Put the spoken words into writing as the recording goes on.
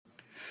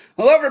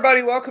Hello,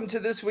 everybody. Welcome to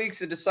this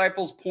week's A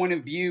Disciple's Point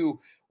of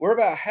View. We're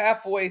about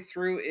halfway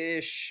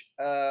through-ish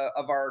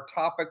of our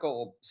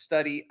topical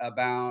study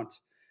about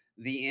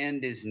the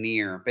end is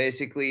near.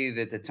 Basically,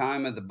 that the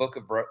time of the book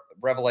of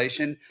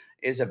Revelation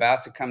is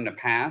about to come to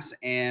pass,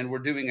 and we're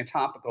doing a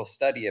topical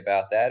study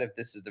about that. If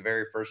this is the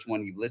very first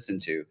one you've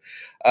listened to,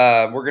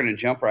 we're going to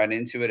jump right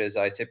into it, as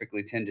I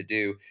typically tend to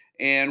do,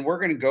 and we're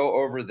going to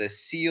go over the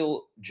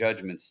seal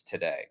judgments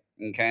today.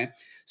 Okay,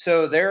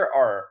 so there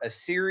are a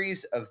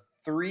series of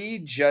three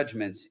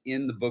judgments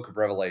in the book of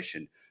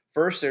Revelation.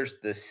 First, there's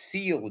the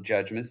seal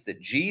judgments that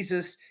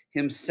Jesus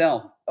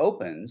himself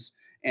opens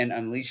and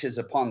unleashes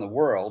upon the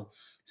world.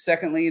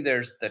 Secondly,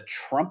 there's the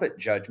trumpet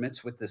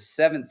judgments, with the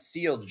seventh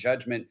seal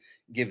judgment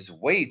gives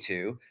way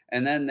to.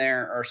 And then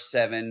there are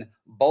seven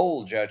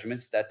bowl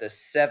judgments that the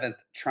seventh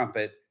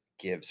trumpet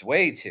gives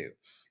way to.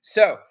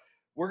 So,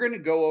 we're going to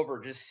go over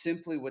just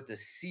simply what the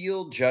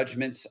seal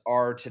judgments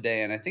are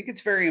today. And I think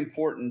it's very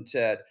important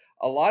that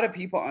a lot of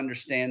people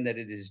understand that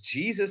it is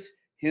Jesus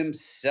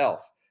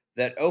himself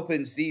that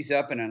opens these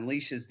up and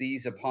unleashes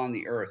these upon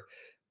the earth.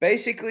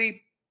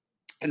 Basically,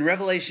 in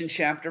Revelation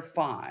chapter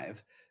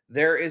 5,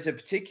 there is a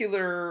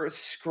particular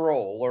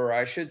scroll, or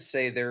I should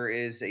say, there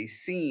is a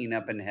scene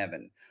up in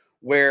heaven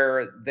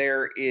where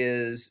there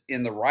is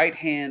in the right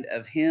hand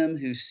of him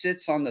who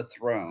sits on the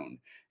throne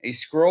a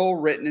scroll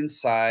written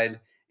inside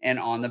and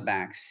on the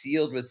back,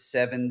 sealed with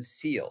seven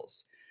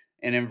seals.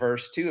 And in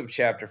verse 2 of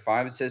chapter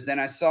 5, it says, Then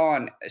I saw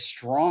a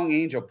strong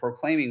angel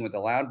proclaiming with a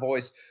loud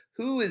voice,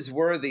 Who is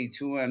worthy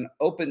to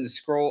open the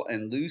scroll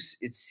and loose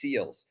its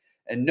seals?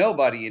 And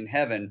nobody in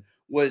heaven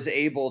was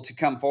able to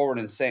come forward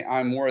and say,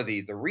 I'm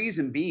worthy. The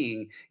reason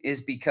being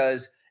is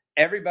because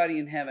everybody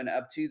in heaven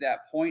up to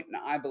that point,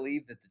 and I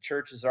believe that the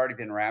church has already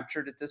been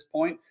raptured at this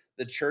point,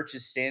 the church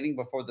is standing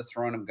before the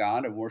throne of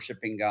God and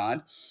worshiping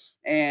God.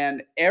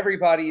 And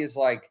everybody is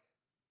like,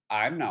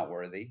 I'm not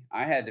worthy.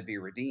 I had to be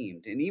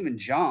redeemed. And even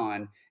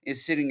John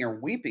is sitting there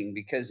weeping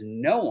because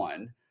no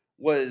one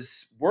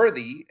was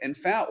worthy and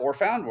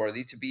found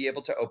worthy to be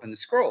able to open the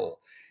scroll.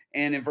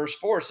 And in verse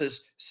 4 it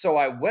says, So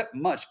I wept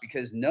much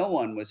because no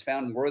one was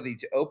found worthy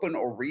to open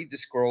or read the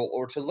scroll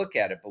or to look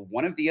at it. But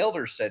one of the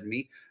elders said to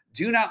me,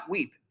 Do not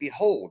weep.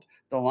 Behold,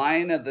 the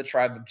Lion of the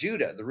tribe of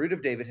Judah, the Root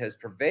of David, has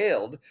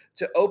prevailed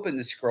to open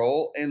the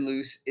scroll and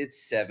loose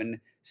its seven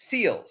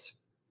seals.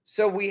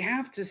 So we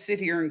have to sit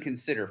here and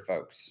consider,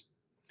 folks.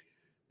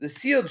 The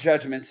seal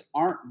judgments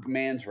aren't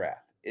man's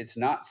wrath. It's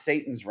not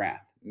Satan's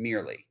wrath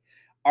merely.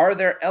 Are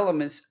there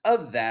elements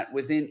of that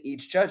within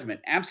each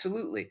judgment?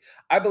 Absolutely.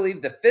 I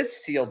believe the fifth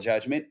seal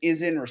judgment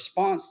is in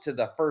response to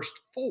the first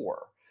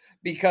four,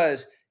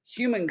 because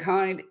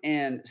humankind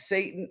and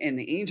Satan and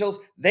the angels,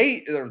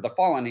 or the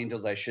fallen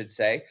angels, I should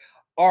say,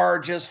 are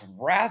just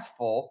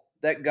wrathful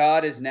that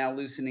God is now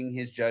loosening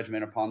his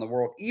judgment upon the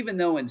world, even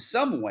though in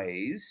some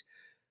ways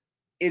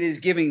it is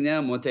giving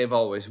them what they've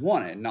always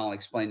wanted. And I'll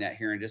explain that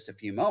here in just a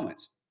few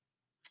moments.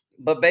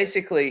 But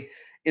basically,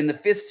 in the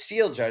fifth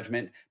seal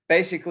judgment,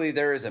 basically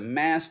there is a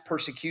mass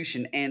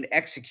persecution and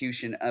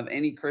execution of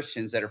any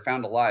Christians that are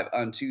found alive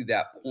unto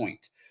that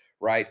point,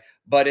 right?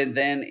 But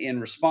then in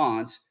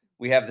response,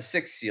 we have the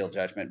sixth seal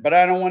judgment. But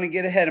I don't want to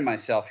get ahead of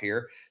myself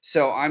here.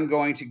 So I'm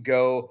going to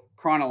go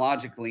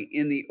chronologically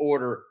in the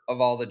order of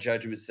all the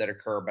judgments that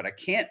occur. But I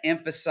can't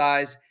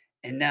emphasize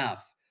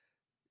enough,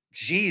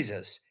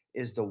 Jesus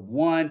is the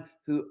one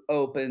who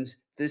opens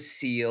the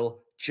seal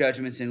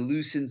judgments and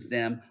loosens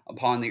them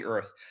upon the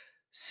earth.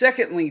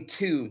 Secondly,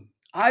 too,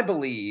 I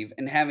believe,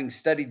 and having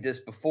studied this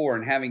before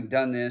and having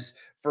done this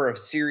for a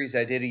series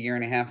I did a year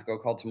and a half ago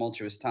called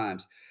Tumultuous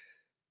Times,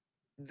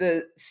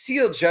 the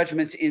seal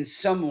judgments, in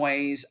some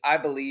ways, I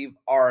believe,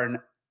 are an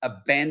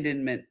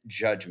abandonment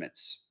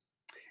judgments.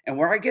 And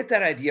where I get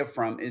that idea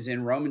from is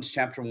in Romans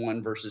chapter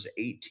 1, verses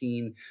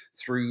 18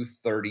 through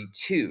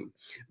 32.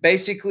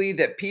 Basically,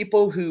 that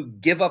people who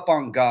give up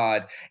on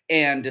God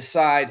and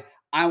decide,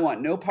 I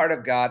want no part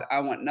of God, I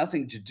want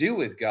nothing to do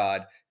with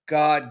God,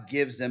 God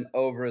gives them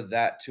over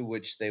that to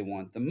which they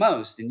want the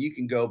most. And you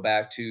can go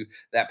back to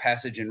that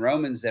passage in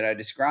Romans that I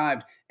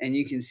described, and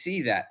you can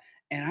see that.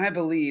 And I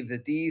believe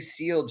that these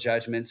seal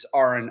judgments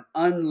are an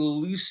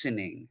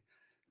unloosening,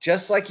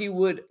 just like you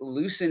would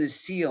loosen a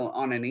seal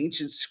on an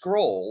ancient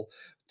scroll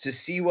to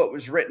see what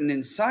was written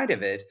inside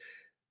of it.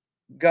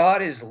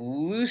 God is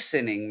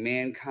loosening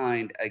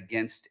mankind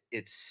against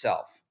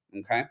itself.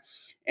 Okay.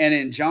 And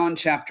in John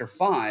chapter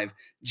 5,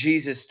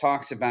 Jesus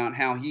talks about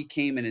how he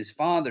came in his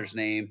Father's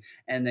name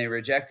and they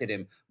rejected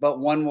him, but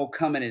one will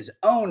come in his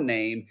own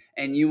name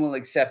and you will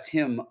accept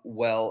him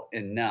well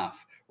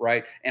enough.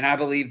 Right. And I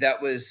believe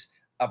that was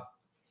a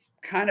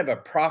kind of a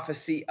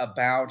prophecy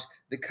about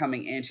the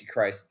coming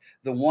Antichrist,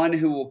 the one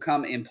who will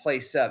come in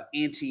place of,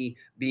 anti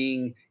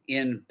being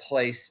in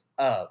place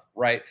of,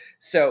 right?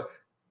 So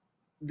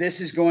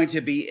this is going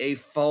to be a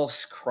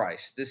false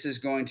Christ. This is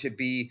going to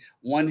be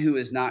one who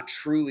is not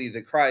truly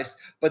the Christ,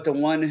 but the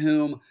one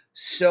whom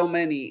so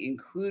many,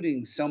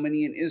 including so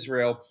many in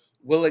Israel,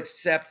 will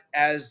accept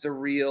as the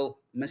real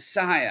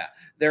Messiah.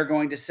 They're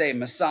going to say,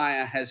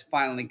 Messiah has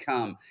finally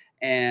come.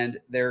 and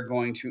they're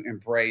going to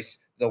embrace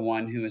the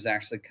one who has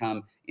actually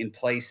come in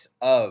place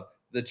of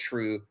the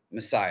true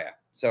Messiah.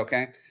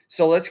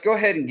 So let's go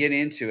ahead and get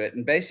into it.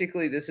 And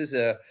basically, this is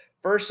a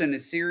first in a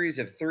series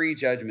of three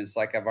judgments,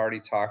 like I've already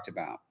talked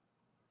about.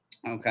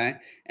 Okay.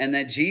 And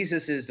that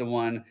Jesus is the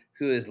one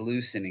who is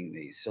loosening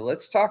these. So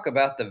let's talk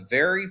about the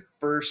very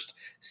first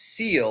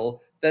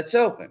seal that's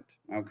opened.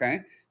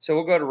 Okay. So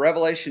we'll go to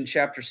Revelation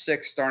chapter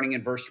 6, starting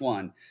in verse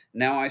 1.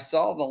 Now I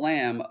saw the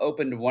Lamb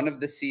opened one of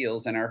the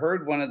seals, and I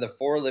heard one of the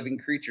four living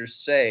creatures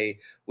say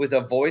with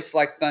a voice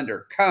like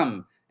thunder,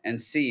 "Come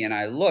and see." And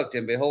I looked,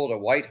 and behold, a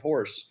white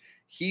horse.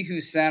 He who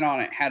sat on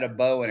it had a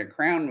bow, and a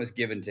crown was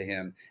given to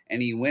him,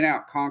 and he went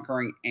out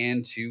conquering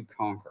and to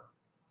conquer.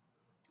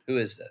 Who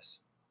is this?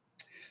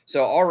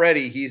 So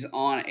already he's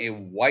on a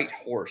white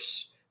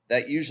horse.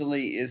 That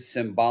usually is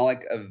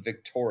symbolic of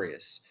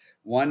victorious,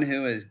 one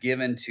who is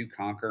given to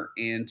conquer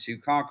and to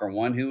conquer,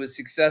 one who is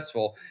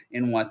successful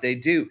in what they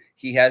do.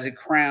 He has a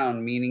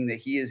crown, meaning that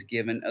he is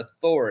given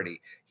authority.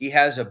 He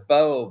has a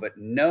bow, but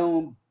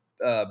no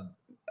uh,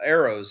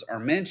 arrows are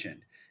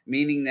mentioned,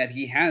 meaning that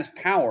he has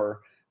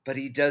power, but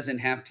he doesn't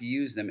have to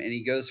use them. And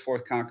he goes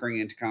forth conquering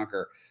and to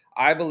conquer.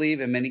 I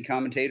believe, and many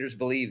commentators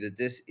believe, that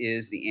this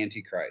is the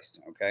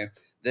Antichrist. Okay.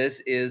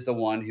 This is the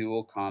one who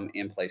will come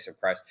in place of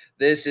Christ.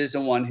 This is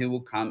the one who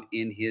will come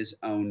in his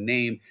own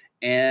name.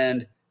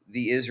 And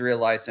the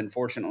Israelites,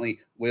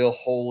 unfortunately, will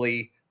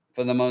wholly,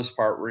 for the most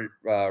part,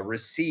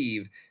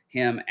 receive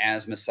him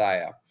as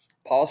Messiah.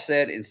 Paul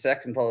said in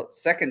Second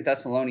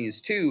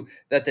Thessalonians 2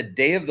 that the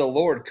day of the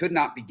Lord could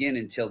not begin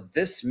until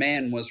this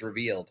man was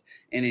revealed.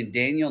 And in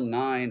Daniel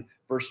 9,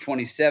 verse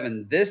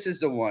 27, this is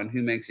the one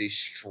who makes a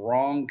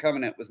strong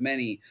covenant with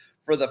many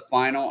for the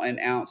final and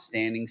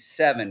outstanding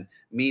 7,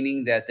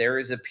 meaning that there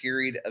is a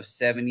period of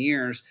 7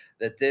 years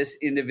that this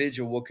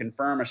individual will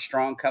confirm a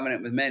strong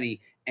covenant with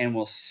many and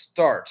will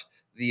start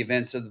the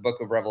events of the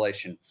book of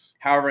Revelation.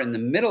 However, in the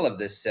middle of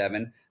this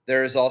 7,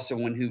 there is also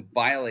one who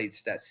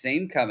violates that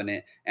same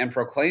covenant and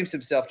proclaims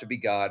himself to be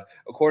God,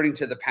 according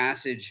to the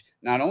passage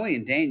not only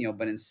in Daniel,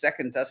 but in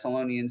Second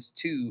Thessalonians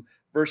 2,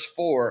 verse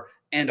 4,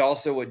 and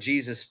also what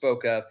Jesus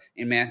spoke of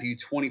in Matthew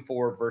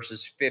 24,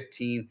 verses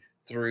 15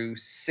 through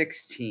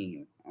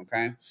 16.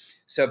 Okay.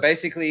 So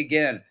basically,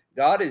 again,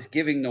 God is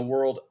giving the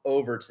world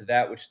over to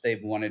that which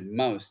they've wanted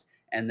most,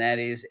 and that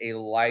is a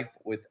life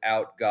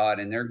without God.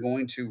 And they're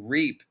going to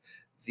reap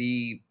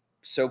the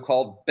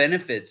so-called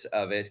benefits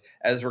of it,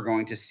 as we're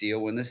going to see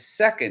when the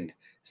second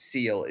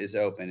seal is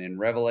open. In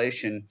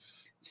Revelation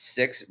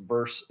 6,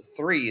 verse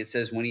 3, it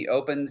says, when he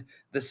opened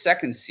the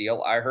second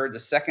seal, I heard the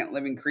second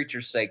living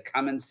creature say,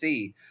 "Come and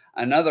see."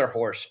 Another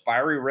horse,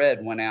 fiery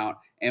red, went out,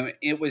 and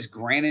it was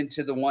granted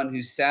to the one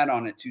who sat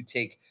on it to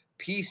take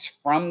peace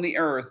from the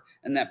earth,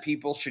 and that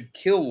people should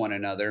kill one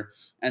another.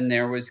 And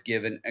there was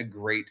given a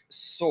great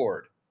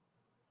sword.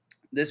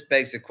 This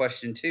begs the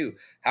question, too: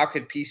 how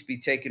could peace be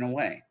taken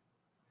away?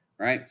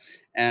 Right?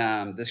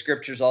 The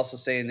scriptures also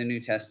say in the New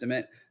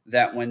Testament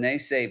that when they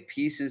say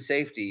peace and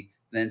safety,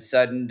 then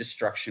sudden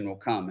destruction will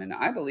come. And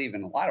I believe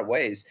in a lot of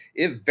ways,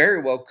 it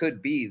very well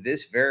could be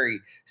this very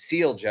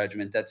seal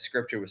judgment that the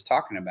scripture was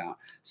talking about.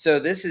 So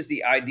this is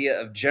the idea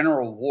of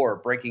general war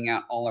breaking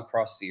out all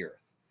across the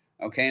earth.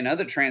 Okay. And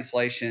other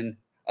translations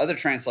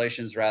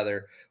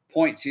rather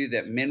point to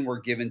that men were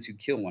given to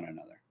kill one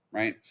another.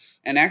 Right.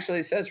 And actually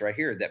it says right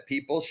here that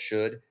people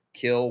should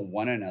kill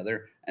one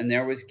another, and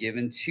there was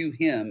given to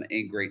him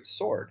a great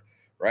sword.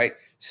 Right.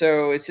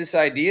 So it's this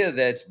idea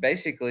that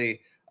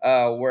basically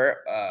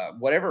where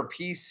whatever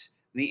peace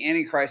the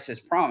Antichrist has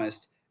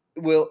promised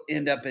will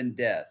end up in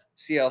death.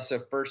 See also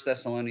First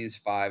Thessalonians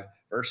 5,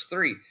 verse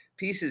 3.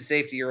 Peace and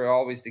safety are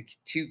always the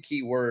two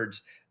key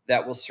words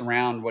that will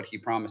surround what he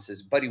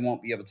promises, but he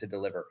won't be able to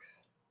deliver.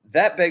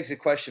 That begs the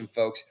question,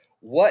 folks: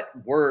 what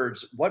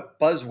words, what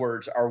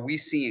buzzwords are we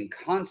seeing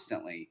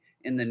constantly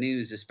in the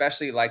news,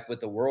 especially like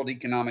with the World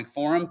Economic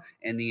Forum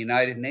and the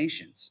United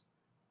Nations?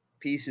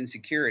 Peace and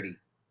security.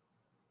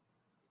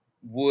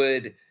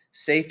 Would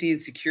safety and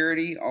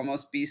security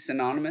almost be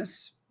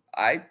synonymous?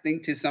 I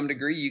think to some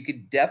degree you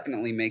could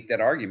definitely make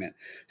that argument.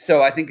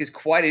 So I think it's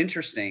quite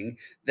interesting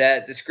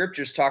that the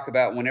scriptures talk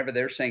about whenever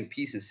they're saying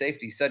peace and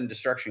safety, sudden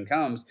destruction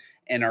comes,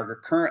 and our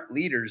current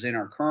leaders in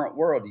our current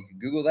world, you can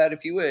Google that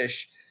if you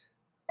wish,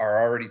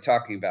 are already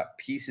talking about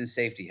peace and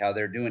safety, how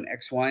they're doing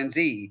X, Y, and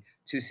Z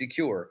to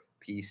secure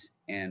peace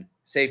and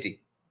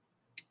safety.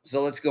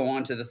 So let's go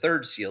on to the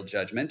third seal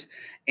judgment,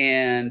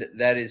 and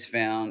that is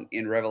found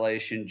in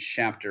Revelation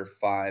chapter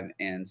 5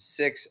 and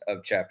 6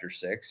 of chapter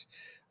 6.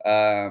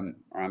 Or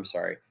I'm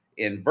sorry,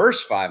 in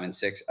verse 5 and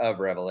 6 of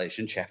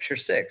Revelation chapter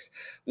 6.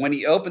 When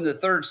he opened the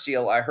third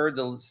seal, I heard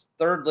the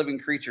third living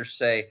creature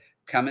say,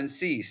 "Come and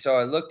see." So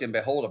I looked, and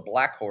behold, a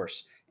black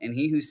horse, and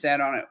he who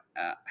sat on it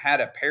had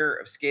a pair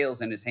of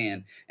scales in his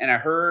hand. And I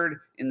heard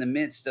in the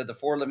midst of the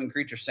four living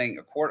creatures saying,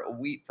 "A quart of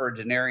wheat for a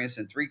denarius,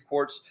 and 3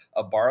 quarts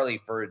of barley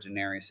for a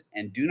denarius,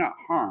 and do not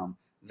harm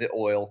the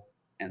oil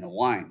and the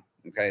wine."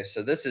 Okay,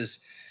 so this is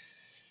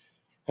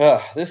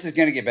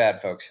going to get bad,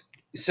 folks.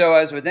 So,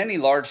 as with any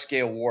large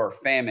scale war,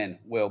 famine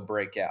will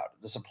break out.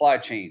 The supply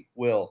chain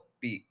will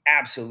be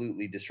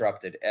absolutely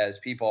disrupted as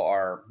people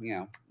are,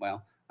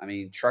 well, I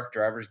mean, truck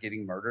drivers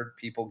getting murdered,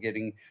 people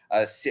getting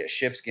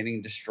ships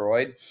getting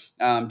destroyed,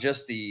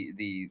 just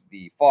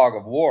the fog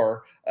of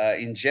war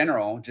in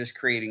general, just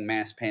creating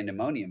mass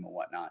pandemonium and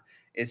whatnot.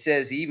 It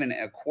says even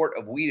a quart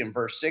of wheat in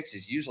verse 6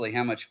 is usually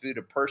how much food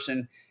a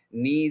person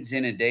needs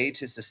in a day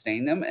to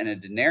sustain them, and a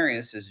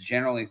denarius is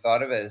generally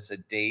thought of as a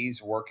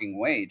day's working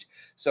wage.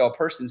 So a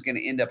person's going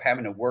to end up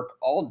having to work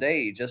all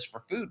day just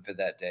for food for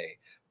that day.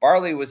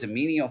 Barley was a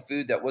menial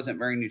food that wasn't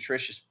very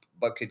nutritious,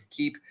 but could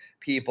keep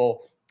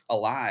people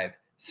alive.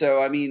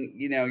 So, I mean,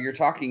 you're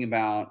talking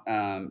about,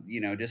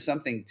 just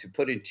something to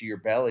put into your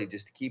belly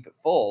just to keep it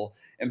full.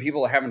 And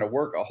people are having to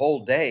work a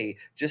whole day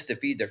just to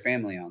feed their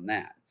family on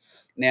that.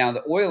 Now,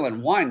 the oil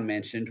and wine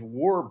mentioned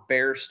were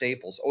bare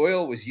staples.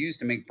 Oil was used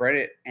to make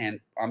bread, and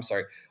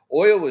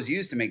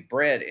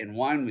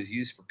wine was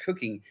used for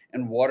cooking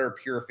and water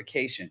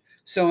purification.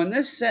 So, in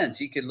this sense,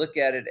 you could look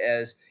at it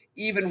as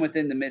even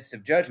within the midst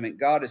of judgment,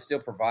 God is still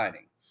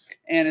providing.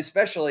 And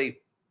especially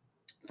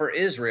for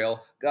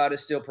Israel, God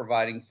is still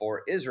providing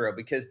for Israel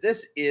because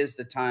this is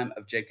the time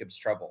of Jacob's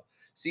trouble.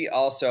 See,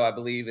 also, I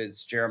believe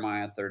it's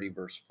Jeremiah 30,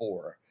 verse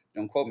 4.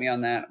 Don't quote me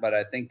on that, but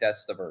I think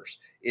that's the verse.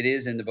 It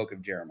is in the book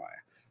of Jeremiah.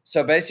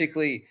 So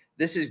basically,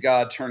 this is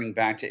God turning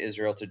back to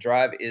Israel to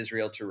drive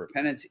Israel to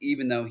repentance,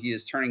 even though he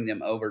is turning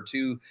them over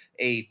to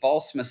a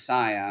false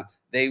Messiah.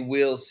 They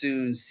will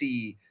soon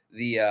see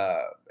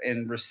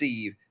and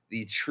receive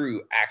the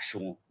true,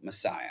 actual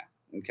Messiah.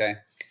 Okay.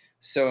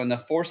 So in the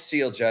fourth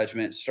seal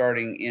judgment,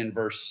 starting in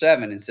verse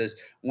 7, it says,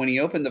 when he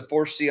opened the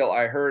fourth seal,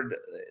 I heard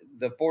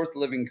the fourth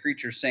living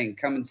creature saying,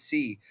 come and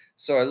see.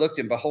 So I looked,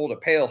 and behold, a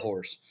pale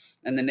horse,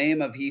 and the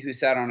name of he who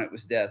sat on it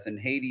was Death, and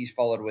Hades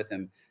followed with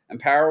him. And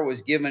power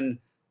was given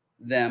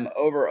them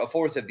over a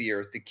fourth of the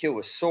earth to kill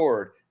with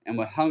sword, and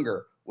with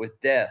hunger,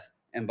 with death,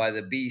 and by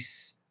the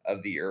beasts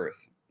of the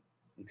earth.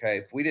 Okay,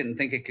 if we didn't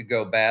think it could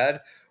go bad,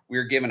 we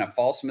were given a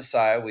false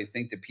Messiah. We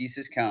think the peace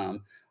has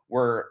come.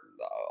 We're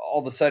all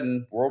of a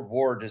sudden World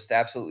War just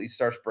absolutely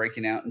starts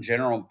breaking out. In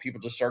general,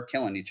 people just start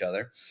killing each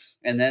other.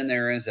 And then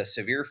there is a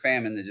severe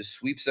famine that just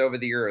sweeps over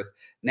the earth.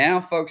 Now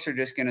folks are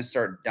just going to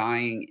start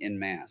dying in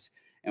mass.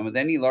 And with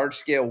any large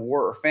scale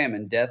war or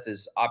famine, death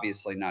is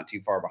obviously not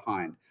too far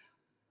behind.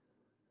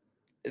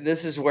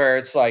 This is where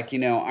it's like,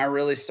 I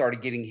really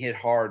started getting hit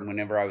hard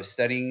whenever I was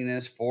studying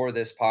this for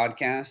this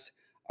podcast.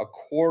 A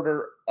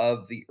quarter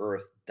of the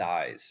earth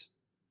dies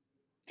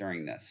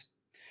during this.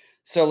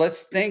 So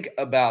let's think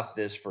about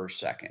this for a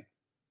second.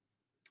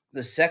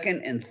 The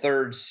second and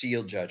third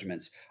seal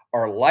judgments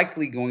are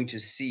likely going to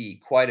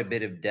see quite a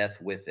bit of death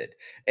with it.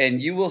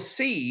 And you will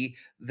see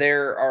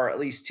there are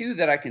at least two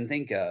that I can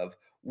think of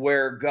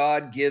where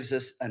God gives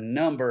us a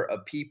number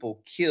of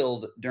people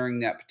killed during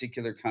that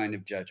particular kind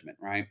of judgment,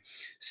 right?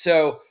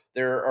 So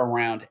there are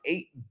around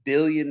 8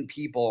 billion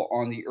people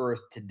on the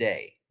earth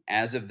today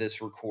as of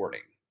this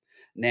recording.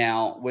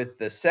 Now, with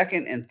the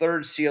second and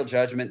third seal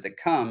judgment that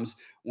comes,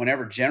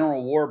 whenever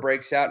general war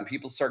breaks out and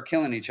people start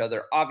killing each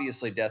other,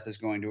 obviously death is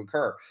going to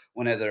occur.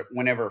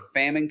 Whenever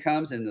famine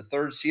comes in the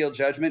third seal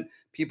judgment,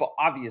 people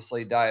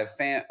obviously die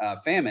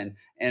of famine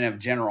and of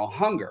general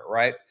hunger,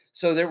 right?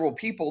 So there will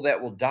people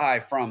that will die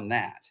from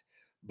that.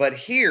 But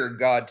here,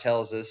 God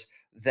tells us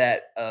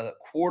that a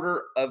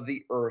quarter of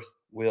the earth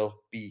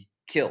will be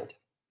killed.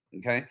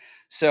 Okay.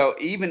 So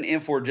even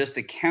if we're just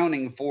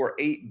accounting for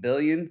 8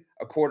 billion,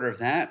 a quarter of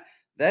that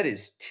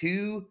is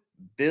 2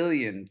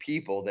 billion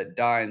people that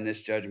die in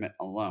this judgment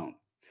alone.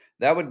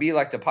 That would be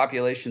like the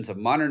populations of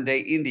modern day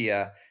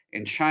India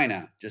and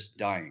China just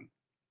dying.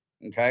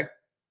 Okay.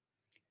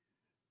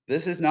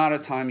 This is not a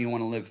time you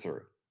want to live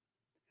through.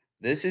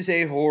 This is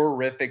a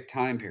horrific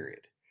time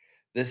period.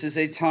 This is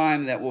a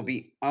time that will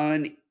be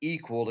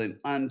unequaled and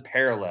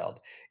unparalleled.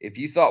 If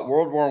you thought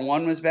World War I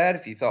was bad,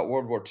 if you thought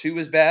World War II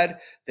was bad,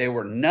 they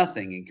were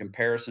nothing in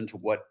comparison to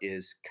what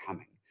is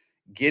coming.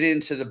 Get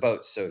into the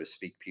boat, so to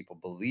speak, people.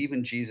 Believe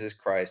in Jesus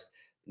Christ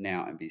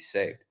now and be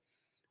saved.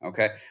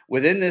 Okay.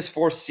 Within this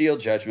fourth seal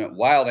judgment,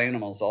 wild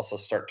animals also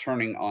start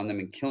turning on them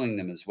and killing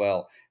them as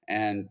well.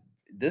 And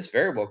this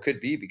variable could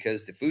be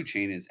because the food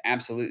chain is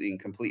absolutely and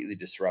completely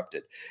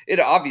disrupted. It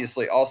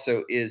obviously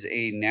also is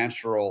a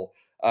natural,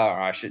 or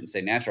I shouldn't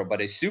say natural,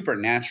 but a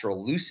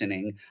supernatural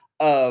loosening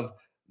of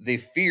the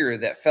fear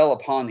that fell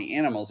upon the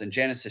animals in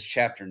Genesis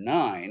chapter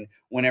 9.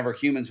 Whenever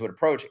humans would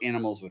approach,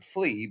 animals would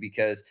flee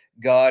because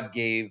God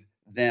gave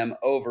them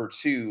over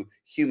to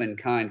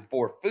humankind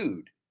for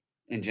food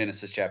in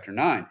Genesis chapter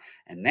 9.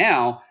 And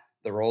now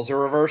the roles are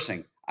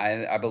reversing.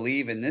 I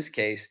believe in this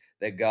case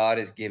that God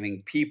is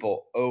giving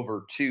people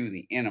over to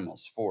the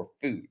animals for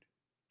food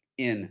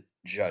in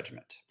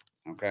judgment.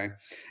 Okay.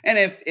 And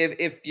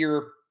if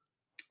you're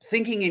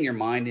thinking in your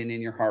mind and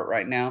in your heart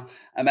right now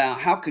about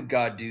how could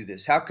God do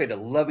this? How could a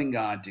loving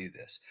God do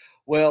this?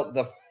 Well,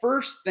 the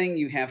first thing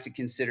you have to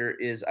consider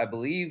is I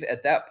believe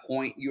at that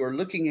point you are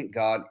looking at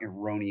God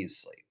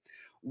erroneously.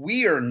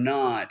 We are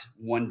not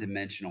one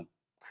dimensional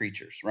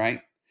creatures,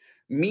 right?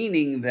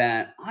 meaning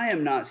that I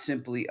am not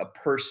simply a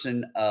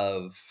person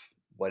of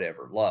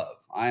whatever love.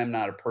 I am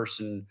not a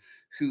person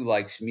who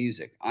likes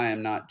music. I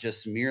am not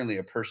just merely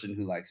a person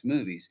who likes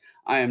movies.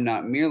 I am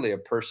not merely a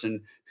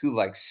person who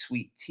likes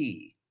sweet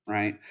tea,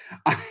 right?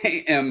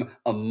 I am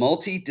a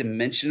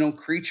multi-dimensional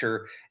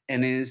creature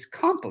and it is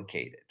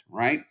complicated,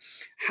 right?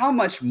 How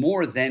much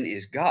more then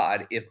is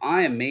God if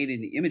I am made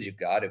in the image of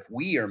God, if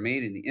we are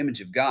made in the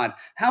image of God,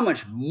 how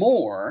much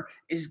more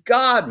is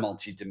God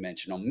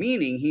multidimensional?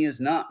 Meaning he is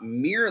not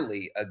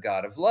merely a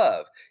God of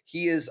love,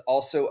 he is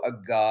also a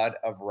God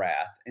of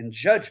wrath and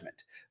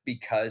judgment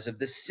because of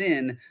the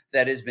sin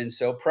that has been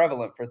so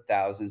prevalent for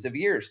thousands of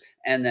years.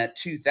 And that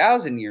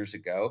 2,000 years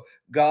ago,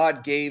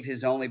 God gave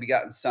his only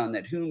begotten Son,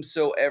 that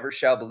whomsoever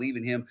shall believe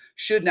in him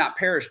should not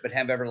perish but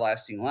have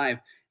everlasting life.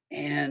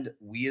 And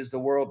we, as the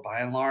world,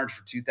 by and large,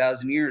 for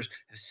 2,000 years,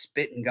 have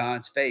spit in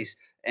God's face.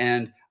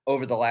 And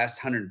over the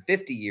last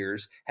 150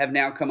 years, have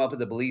now come up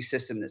with a belief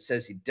system that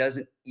says he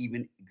doesn't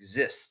even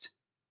exist.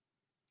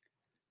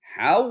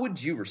 How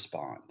would you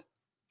respond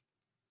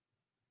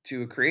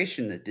to a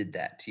creation that did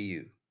that to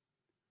you?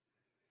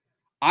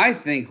 I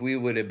think we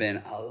would have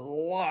been a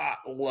lot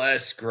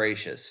less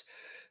gracious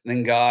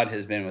than God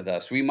has been with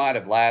us. We might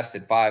have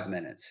lasted 5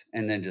 minutes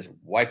and then just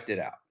wiped it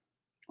out,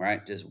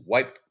 right? Just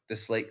wiped the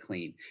slate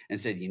clean and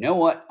said, you know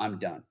what? I'm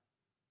done.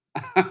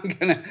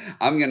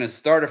 I'm gonna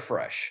start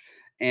afresh.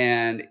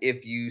 And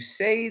if you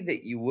say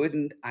that you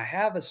wouldn't, I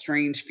have a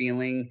strange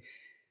feeling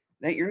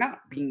that you're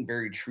not being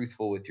very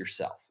truthful with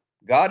yourself.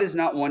 God is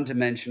not one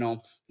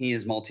dimensional, he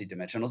is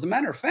multidimensional. As a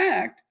matter of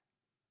fact,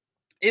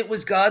 it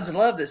was God's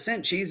love that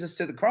sent Jesus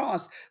to the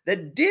cross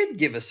that did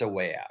give us a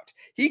way out.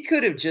 He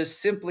could have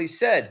just simply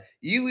said,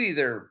 you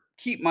either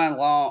keep my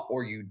law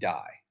or you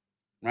die,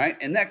 right?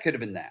 And that could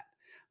have been that.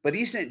 But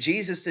he sent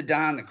Jesus to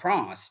die on the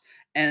cross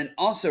and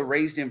also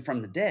raised him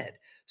from the dead,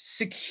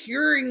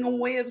 securing a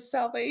way of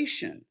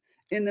salvation.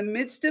 In the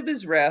midst of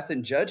his wrath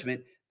and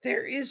judgment,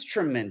 there is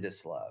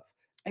tremendous love.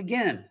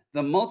 Again,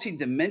 the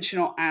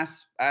multidimensional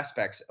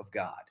aspects of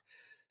God.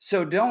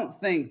 So don't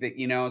think that,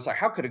 it's like,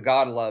 how could a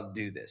God love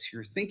do this?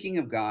 You're thinking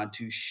of God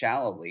too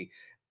shallowly.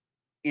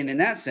 And in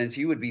that sense,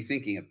 you would be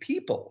thinking of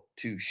people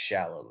too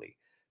shallowly.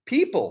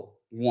 People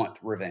want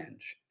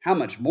revenge. How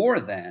much more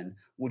then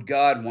would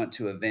God want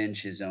to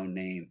avenge his own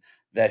name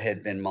that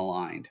had been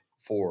maligned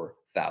for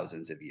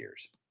thousands of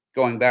years?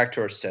 Going back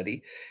to our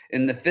study,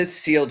 in the fifth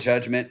seal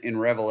judgment in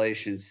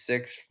Revelation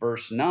 6,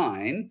 verse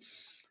 9,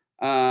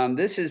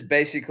 this is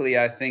basically,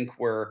 I think,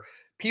 where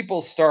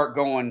people start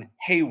going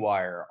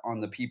haywire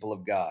on the people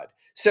of God.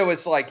 So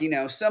it's like,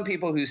 some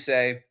people who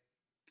say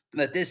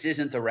that this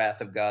isn't the wrath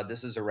of God,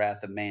 this is the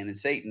wrath of man and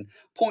Satan,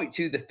 point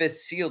to the fifth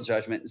seal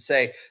judgment and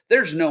say,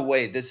 there's no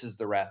way this is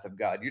the wrath of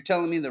God. You're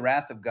telling me the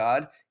wrath of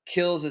God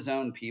kills his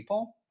own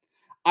people?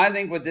 I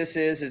think what this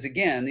is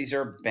again, these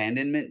are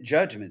abandonment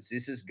judgments.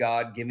 This is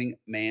God giving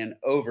man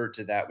over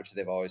to that which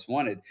they've always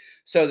wanted.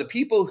 So the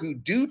people who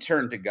do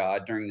turn to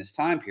God during this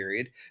time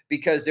period,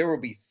 because there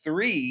will be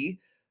three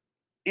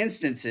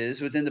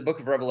instances within the book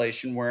of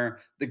Revelation where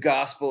the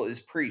gospel is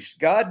preached.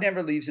 God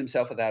never leaves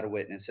himself without a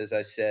witness, as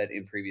I said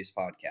in previous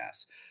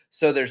podcasts.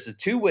 So there's the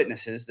two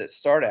witnesses that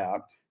start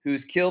out,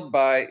 who's killed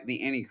by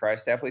the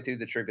Antichrist halfway through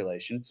the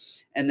tribulation.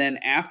 And then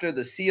after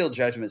the seal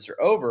judgments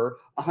are over,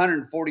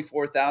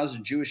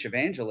 144,000 Jewish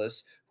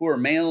evangelists who are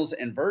males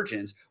and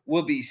virgins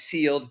will be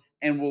sealed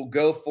and will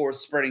go forth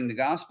spreading the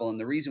gospel. And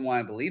the reason why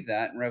I believe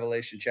that in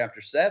Revelation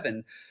chapter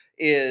 7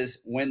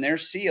 is when they're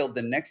sealed,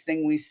 the next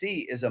thing we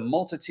see is a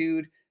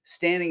multitude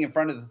standing in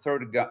front of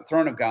the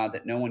throne of God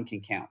that no one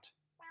can count.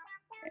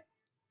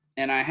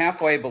 And I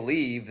halfway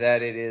believe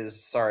that it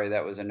is, sorry,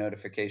 that was a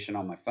notification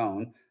on my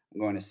phone. I'm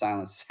going to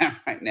silence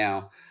that right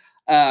now.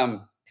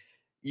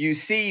 You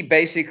see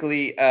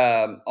basically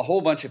a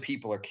whole bunch of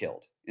people are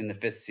killed in the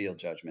fifth seal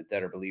judgment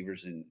that are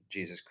believers in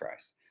Jesus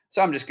Christ.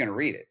 So I'm just going to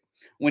read it.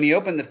 When he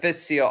opened the fifth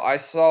seal, I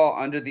saw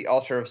under the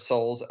altar of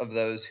souls of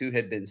those who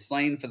had been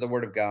slain for the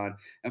word of God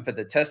and for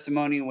the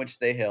testimony which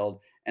they held.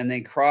 And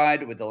they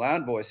cried with a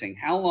loud voice, saying,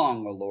 how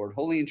long, O Lord,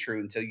 holy and true,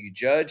 until you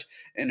judge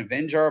and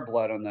avenge our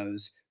blood on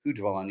those who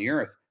dwell on the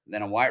earth?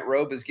 Then a white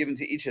robe was given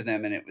to each of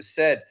them, and it was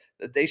said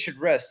that they should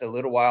rest a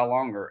little while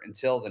longer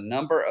until the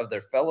number of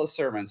their fellow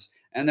servants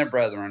and their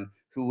brethren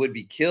who would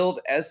be killed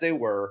as they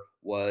were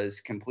was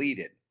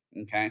completed.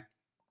 Okay.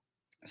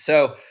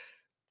 So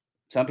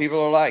some people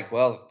are like,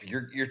 well,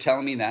 you're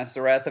telling me that's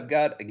the wrath of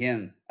God?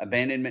 Again,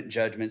 abandonment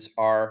judgments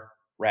are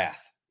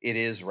wrath. It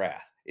is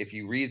wrath. If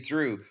you read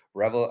through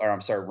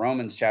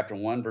Romans chapter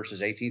 1,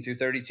 verses 18 through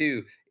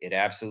 32, it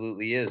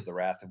absolutely is the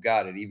wrath of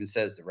God. It even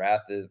says the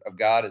wrath of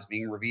God is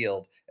being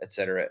revealed,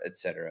 etc.,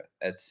 etc.,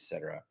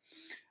 etc.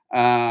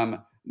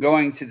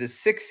 Going to the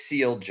sixth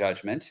seal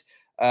judgment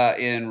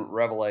in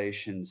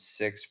Revelation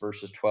 6,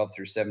 verses 12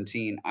 through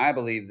 17, I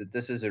believe that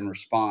this is in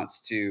response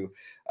to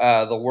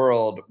the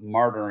world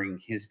martyring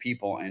his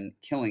people and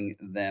killing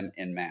them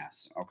in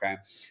mass. Okay.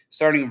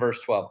 Starting in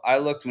verse 12, I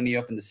looked when he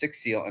opened the sixth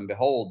seal, and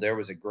behold, there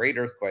was a great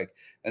earthquake,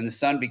 and the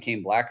sun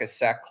became black as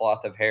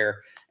sackcloth of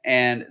hair,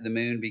 and the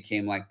moon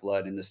became like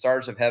blood, and the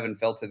stars of heaven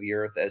fell to the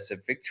earth as a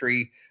fig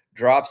tree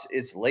drops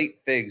its late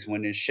figs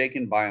when it is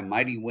shaken by a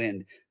mighty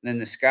wind. Then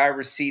the sky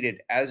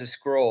receded as a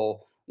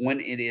scroll when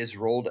it is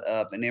rolled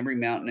up, and every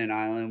mountain and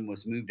island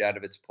was moved out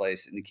of its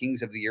place. And the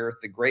kings of the earth,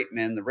 the great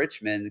men, the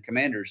rich men, the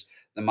commanders,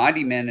 the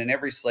mighty men, and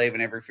every slave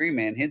and every free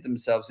man hid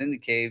themselves in the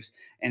caves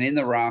and in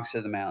the rocks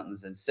of the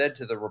mountains, and said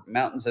to the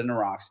mountains and the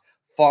rocks,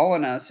 fall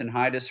on us and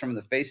hide us from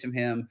the face of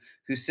him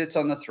who sits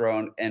on the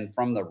throne and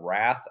from the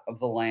wrath of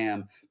the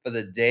Lamb. For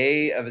the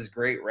day of his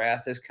great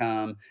wrath has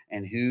come,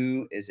 and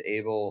who is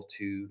able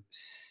to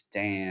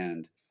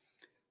stand?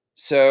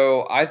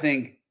 So I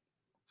think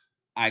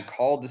I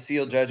called the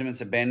seal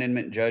judgments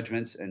abandonment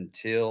judgments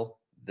until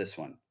this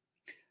one,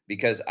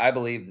 because I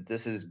believe that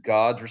this is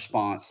God's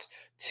response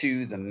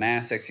to the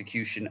mass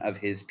execution of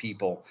his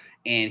people.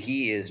 And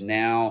he is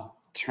now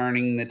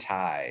turning the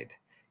tide.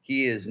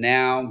 He is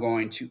now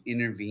going to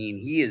intervene.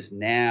 He is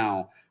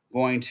now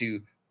going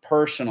to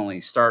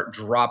personally start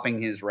dropping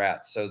his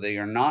wrath. So they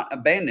are not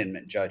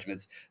abandonment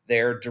judgments,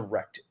 they're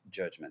direct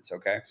judgments.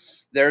 Okay.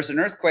 There's an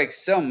earthquake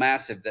so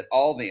massive that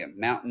all the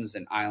mountains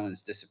and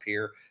islands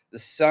disappear. The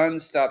sun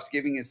stops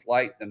giving its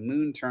light. The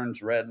moon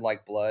turns red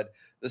like blood.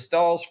 The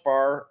stars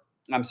fall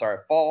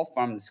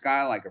from the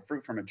sky like a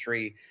fruit from a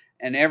tree,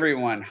 and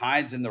everyone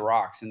hides in the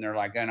rocks. And they're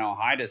like, I know,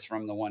 hide us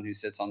from the one who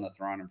sits on the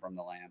throne and from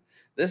the Lamb.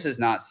 This is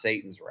not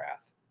Satan's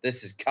wrath.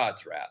 This is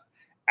God's wrath.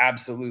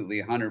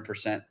 Absolutely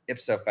 100%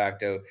 ipso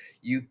facto.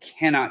 You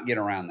cannot get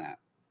around that.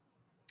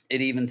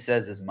 It even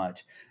says as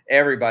much.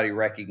 Everybody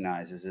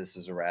recognizes this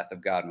is a wrath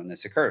of God when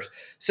this occurs.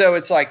 So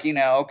it's like,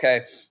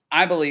 okay,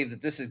 I believe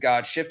that this is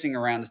God shifting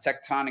around the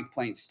tectonic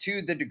plates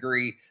to the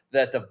degree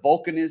that the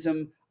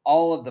volcanism,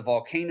 all of the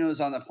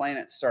volcanoes on the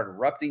planet start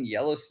erupting.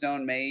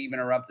 Yellowstone may even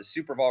erupt. The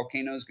super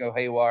volcanoes go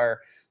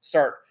haywire,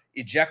 start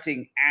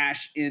ejecting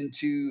ash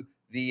into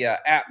the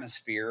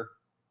atmosphere,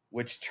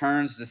 which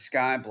turns the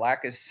sky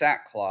black as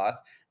sackcloth,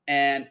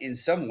 and in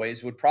some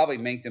ways would probably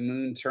make the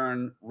moon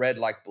turn red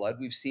like blood.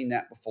 We've seen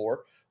that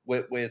before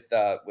with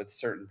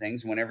certain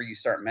things. Whenever you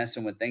start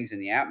messing with things in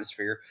the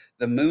atmosphere,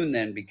 the moon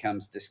then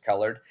becomes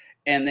discolored.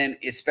 And then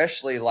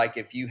especially like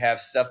if you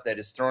have stuff that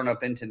is thrown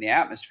up into the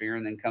atmosphere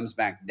and then comes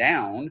back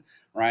down,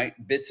 right?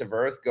 Bits of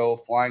earth go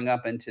flying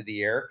up into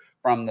the air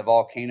from the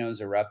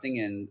volcanoes erupting,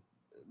 and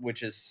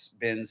which has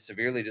been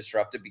severely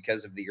disrupted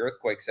because of the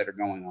earthquakes that are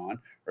going on,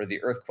 or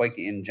the earthquake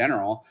in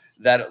general,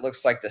 that it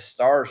looks like the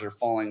stars are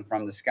falling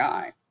from the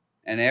sky.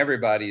 And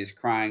everybody is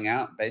crying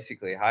out,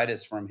 basically, hide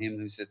us from him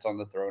who sits on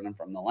the throne and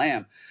from the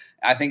Lamb.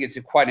 I think it's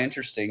quite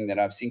interesting that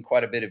I've seen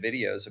quite a bit of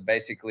videos of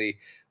basically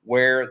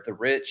where the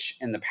rich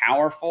and the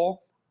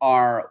powerful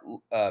are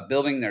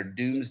building their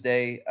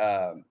doomsday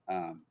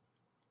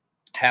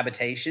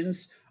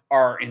habitations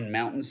are in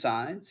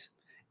mountainsides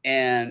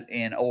and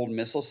in old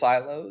missile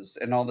silos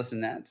and all this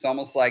and that. It's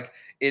almost like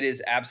it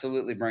is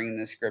absolutely bringing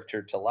this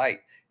scripture to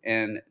light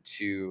and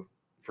to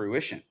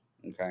fruition.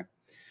 Okay.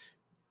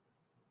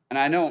 And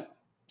I don't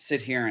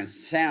sit here and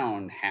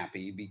sound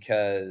happy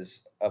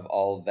because of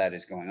all of that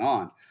is going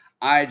on.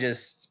 I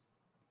just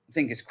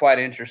think it's quite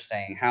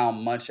interesting how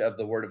much of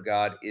the word of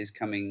God is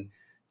coming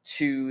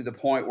to the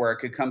point where it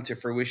could come to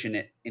fruition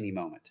at any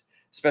moment,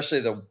 especially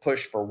the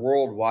push for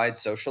worldwide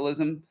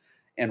socialism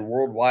and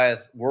worldwide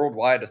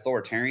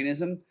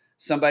authoritarianism.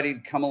 Somebody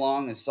come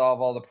along and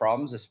solve all the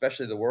problems,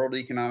 especially the World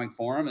Economic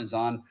Forum is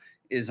on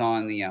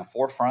the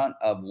forefront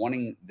of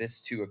wanting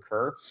this to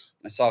occur.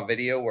 I saw a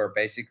video where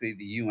basically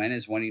the UN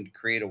is wanting to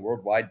create a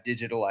worldwide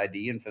digital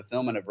ID in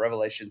fulfillment of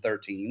Revelation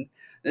 13.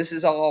 This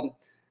is all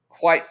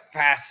quite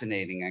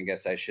fascinating, I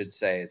guess I should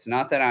say. It's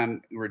not that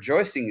I'm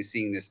rejoicing in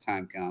seeing this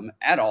time come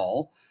at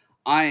all.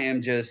 I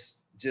am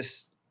just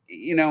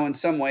in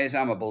some ways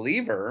I'm a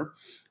believer,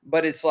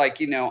 but it's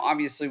like,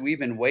 obviously we've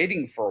been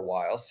waiting for a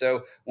while.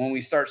 So when we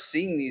start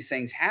seeing these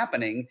things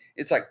happening,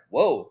 it's like,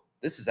 whoa,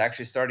 this is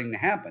actually starting to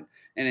happen.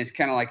 And it's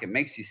kind of like it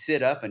makes you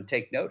sit up and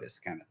take notice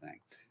kind of thing.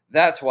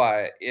 That's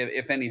why,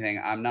 if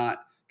anything, I'm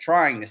not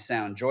trying to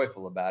sound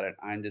joyful about it.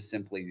 I'm just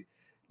simply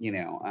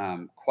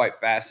quite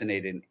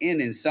fascinated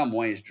and in some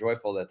ways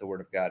joyful that the word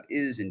of God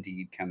is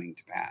indeed coming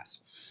to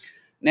pass.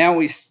 Now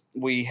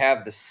we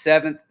have the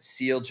seventh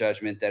seal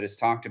judgment that is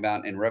talked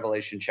about in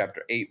Revelation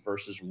chapter 8,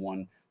 verses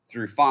 1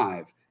 through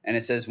 5. And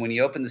it says, when he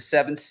opened the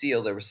seventh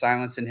seal, there was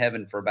silence in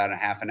heaven for about a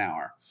half an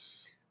hour.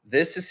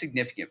 This is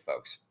significant,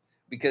 folks,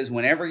 because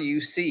whenever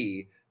you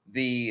see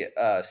the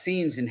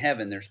scenes in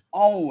heaven, there's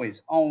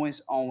always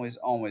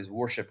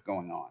worship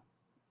going on.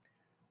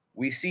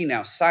 We see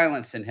now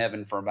silence in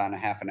heaven for about a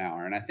half an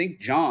hour. And I think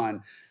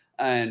John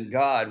and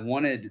God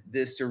wanted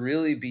this to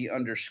really be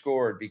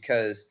underscored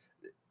because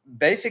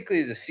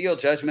basically the seal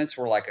judgments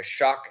were like a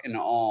shock and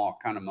awe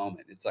kind of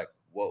moment. It's like,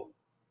 whoa,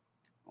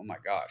 oh my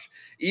gosh.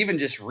 Even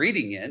just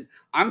reading it,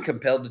 I'm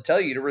compelled to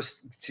tell you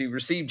to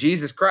receive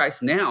Jesus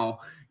Christ now,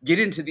 get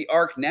into the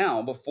ark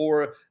now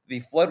before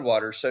the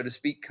floodwaters, so to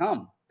speak,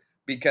 come,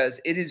 because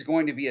it is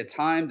going to be a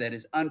time that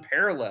is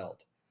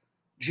unparalleled.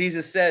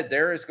 Jesus said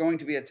there is going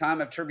to be a time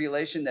of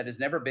tribulation that has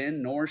never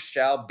been nor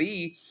shall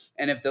be.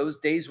 And if those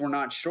days were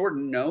not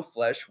shortened, no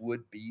flesh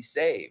would be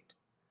saved.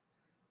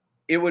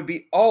 It would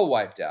be all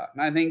wiped out.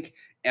 And I think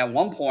at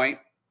one point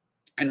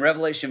in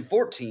Revelation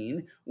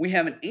 14, we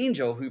have an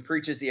angel who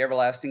preaches the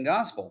everlasting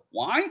gospel.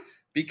 Why?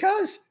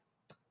 Because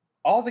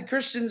all the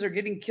Christians are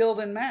getting killed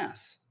in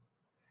mass.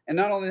 And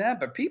not only that,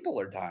 but people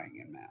are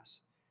dying in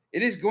mass.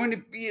 It is going to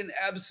be an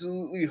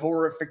absolutely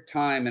horrific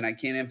time, and I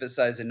can't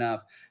emphasize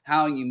enough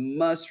how you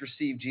must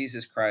receive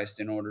Jesus Christ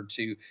in order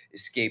to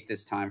escape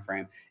this time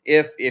frame.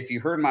 If you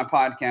heard my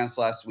podcast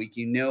last week,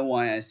 you know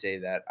why I say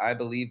that. I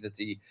believe that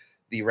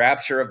the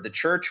rapture of the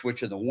church,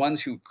 which are the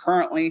ones who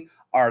currently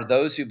are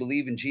those who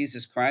believe in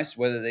Jesus Christ,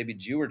 whether they be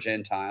Jew or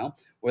Gentile,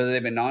 whether they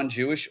be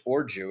non-Jewish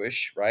or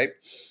Jewish, right?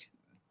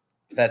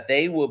 That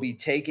they will be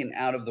taken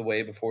out of the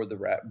way before the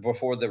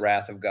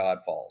wrath of God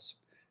falls,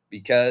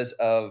 because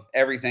of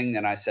everything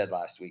that I said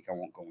last week. I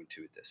won't go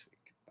into it this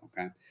week.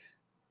 Okay,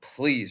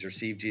 please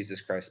receive Jesus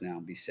Christ now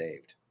and be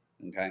saved.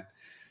 Okay,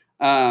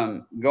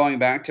 going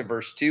back to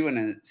verse 2, and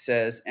it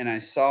says, and I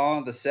saw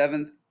the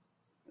seven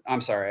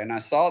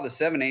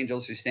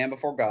angels who stand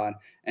before God,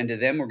 and to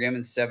them were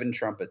given 7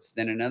 trumpets.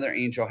 Then another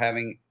angel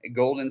having a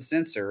golden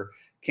censer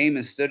came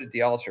and stood at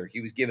the altar. He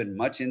was given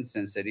much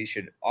incense, that he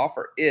should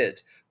offer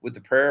it with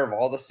the prayer of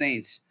all the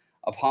saints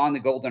upon the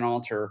golden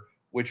altar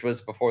which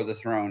was before the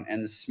throne.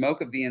 And the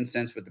smoke of the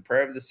incense with the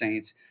prayer of the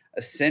saints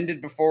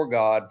ascended before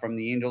God from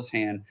the angel's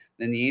hand.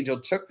 Then the angel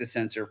took the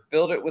censer,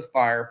 filled it with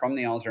fire from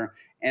the altar,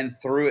 and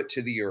threw it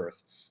to the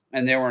earth.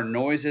 And there were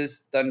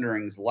noises,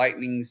 thunderings,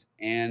 lightnings,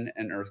 and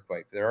an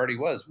earthquake. There already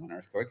was one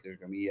earthquake. There's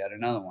going to be yet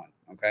another one.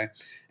 Okay.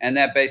 And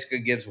that basically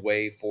gives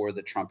way for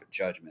the trumpet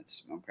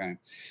judgments. Okay.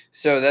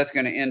 So that's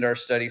going to end our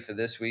study for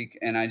this week.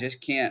 And I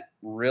just can't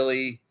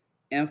really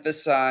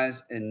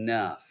emphasize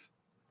enough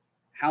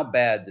how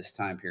bad this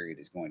time period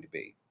is going to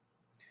be.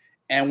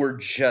 And we're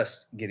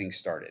just getting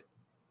started.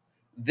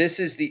 This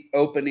is the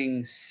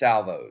opening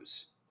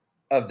salvos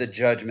of the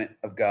judgment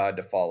of God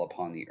to fall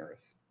upon the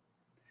earth.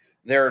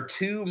 There are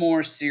 2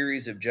 more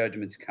series of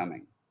judgments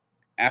coming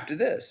after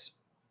this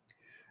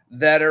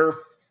that are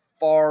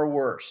far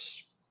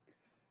worse.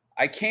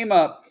 I came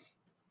up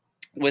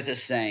with a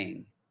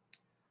saying,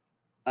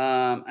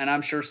 and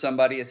I'm sure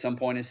somebody at some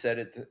point has said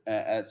it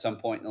at some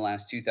point in the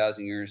last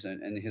 2,000 years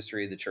in the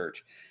history of the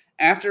church.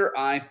 After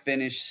I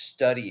finished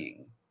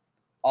studying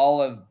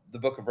all of the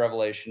book of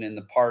Revelation and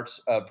the parts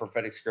of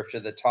prophetic scripture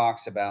that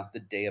talks about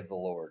the day of the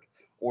Lord,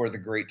 or the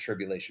great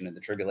tribulation, and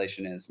the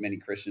tribulation as many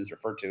Christians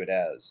refer to it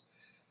as,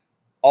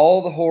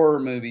 all the horror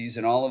movies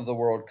and all of the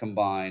world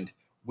combined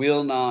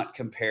will not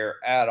compare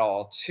at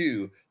all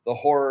to the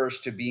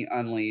horrors to be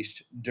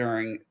unleashed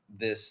during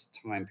this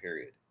time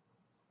period.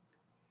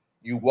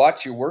 You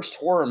watch your worst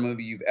horror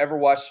movie you've ever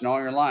watched in all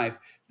your life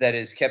that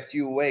has kept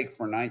you awake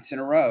for nights in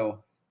a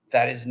row.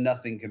 That is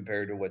nothing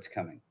compared to what's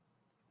coming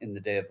in the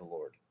day of the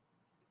Lord.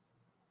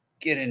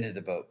 Get into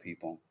the boat,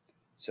 people,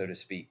 so to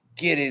speak.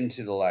 Get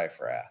into the life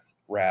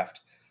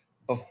raft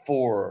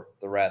before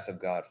the wrath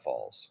of God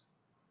falls.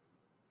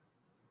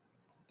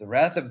 The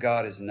wrath of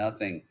God is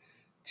nothing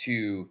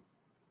to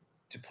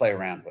play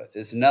around with.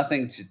 It's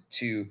nothing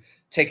to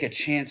take a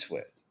chance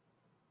with.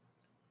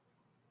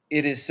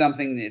 It is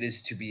something that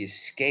is to be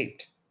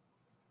escaped.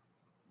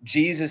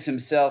 Jesus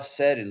himself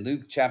said in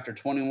Luke chapter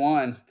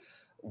 21,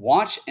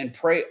 watch and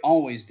pray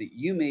always that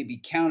you may be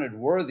counted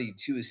worthy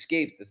to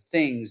escape the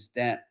things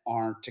that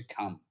are to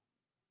come.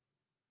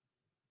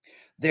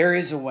 There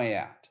is a way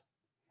out,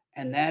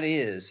 and that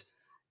is,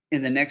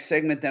 in the next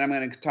segment that I'm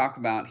going to talk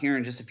about here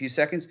in just a few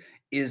seconds,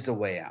 is the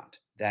way out.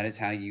 That is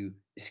how you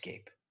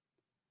escape.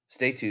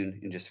 Stay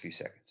tuned in just a few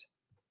seconds.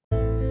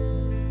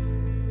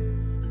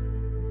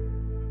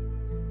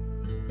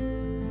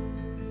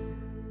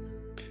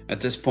 At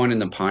this point in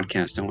the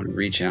podcast, I want to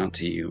reach out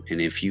to you.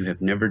 And if you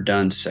have never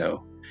done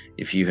so,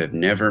 if you have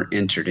never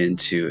entered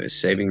into a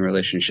saving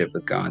relationship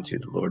with God through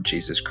the Lord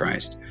Jesus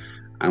Christ,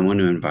 I want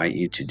to invite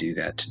you to do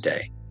that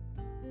today.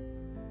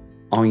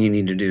 All you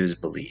need to do is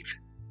believe.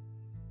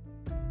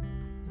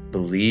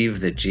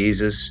 Believe that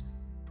Jesus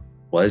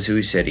was who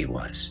he said he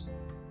was.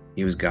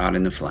 He was God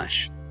in the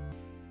flesh.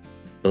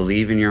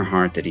 Believe in your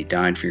heart that he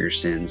died for your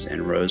sins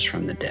and rose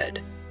from the dead.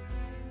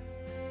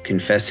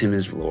 Confess him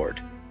as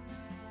Lord.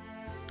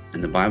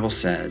 And the Bible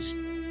says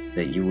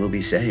that you will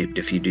be saved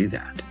if you do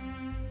that.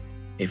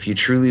 If you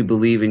truly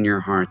believe in your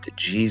heart that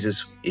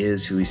Jesus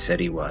is who he said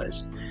he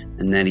was,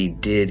 and that he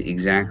did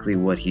exactly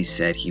what he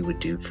said he would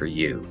do for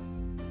you,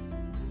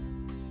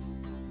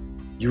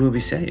 you will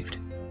be saved.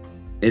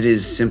 It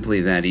is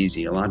simply that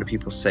easy. A lot of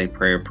people say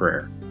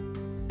prayer.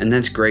 And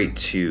that's great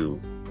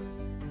to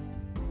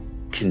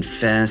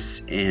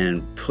confess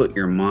and put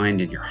your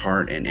mind and your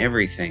heart and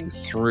everything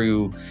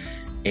through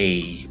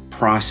a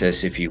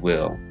process, if you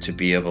will, to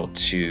be able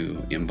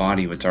to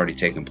embody what's already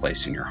taken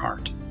place in your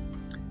heart.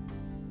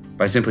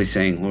 By simply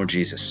saying, Lord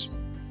Jesus,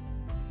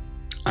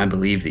 I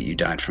believe that you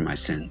died for my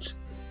sins.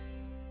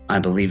 I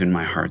believe in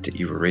my heart that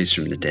you were raised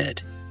from the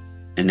dead.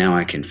 And now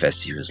I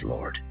confess you as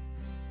Lord.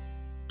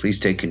 Please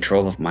take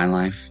control of my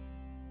life,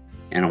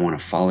 and I want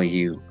to follow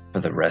you for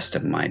the rest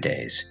of my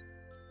days.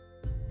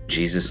 In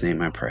Jesus'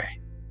 name I pray.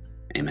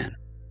 Amen.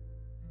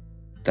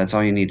 That's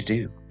all you need to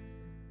do,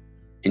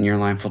 and your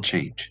life will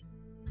change.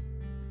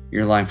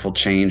 Your life will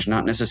change,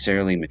 not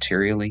necessarily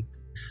materially,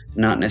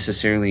 not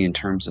necessarily in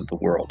terms of the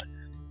world,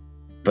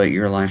 but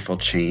your life will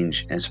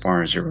change as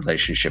far as your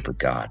relationship with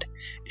God,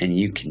 and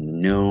you can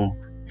know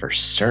for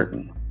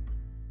certain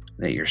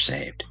that you're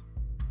saved.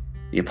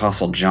 The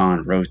Apostle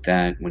John wrote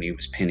that when he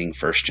was penning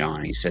 1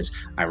 John. He says,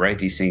 I write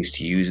these things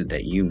to you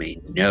that you may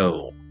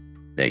know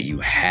that you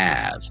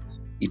have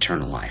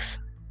eternal life.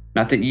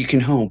 Not that you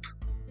can hope,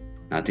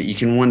 not that you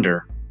can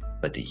wonder,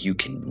 but that you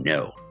can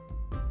know.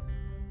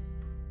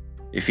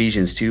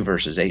 Ephesians 2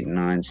 verses 8 and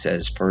 9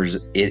 says, For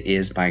it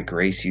is by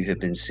grace you have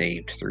been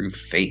saved through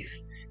faith.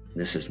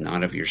 This is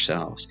not of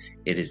yourselves.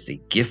 It is the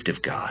gift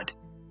of God,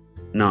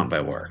 not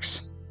by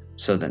works,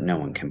 so that no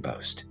one can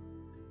boast.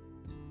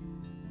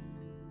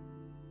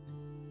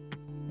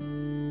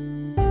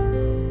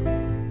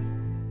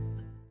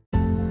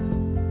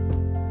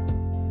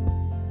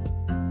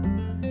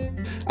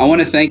 I want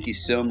to thank you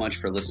so much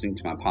for listening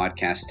to my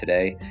podcast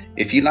today.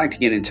 If you'd like to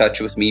get in touch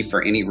with me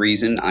for any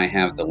reason, I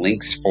have the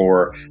links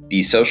for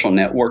the social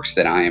networks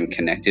that I am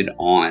connected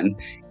on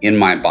in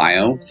my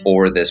bio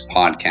for this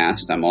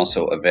podcast. I'm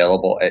also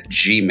available at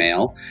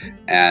Gmail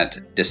at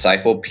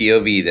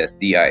disciplepov, that's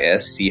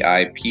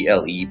DISCIPLEPOV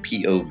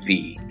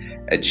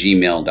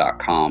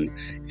 @gmail.com.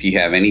 If you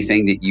have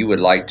anything that you would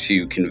like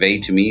to convey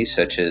to me,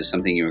 such as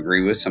something you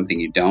agree with, something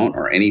you don't,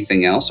 or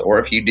anything else, or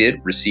if you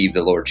did receive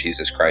the Lord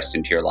Jesus Christ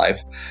into your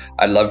life,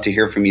 I'd love to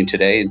hear from you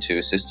today and to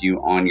assist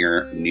you on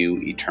your new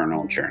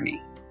eternal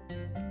journey.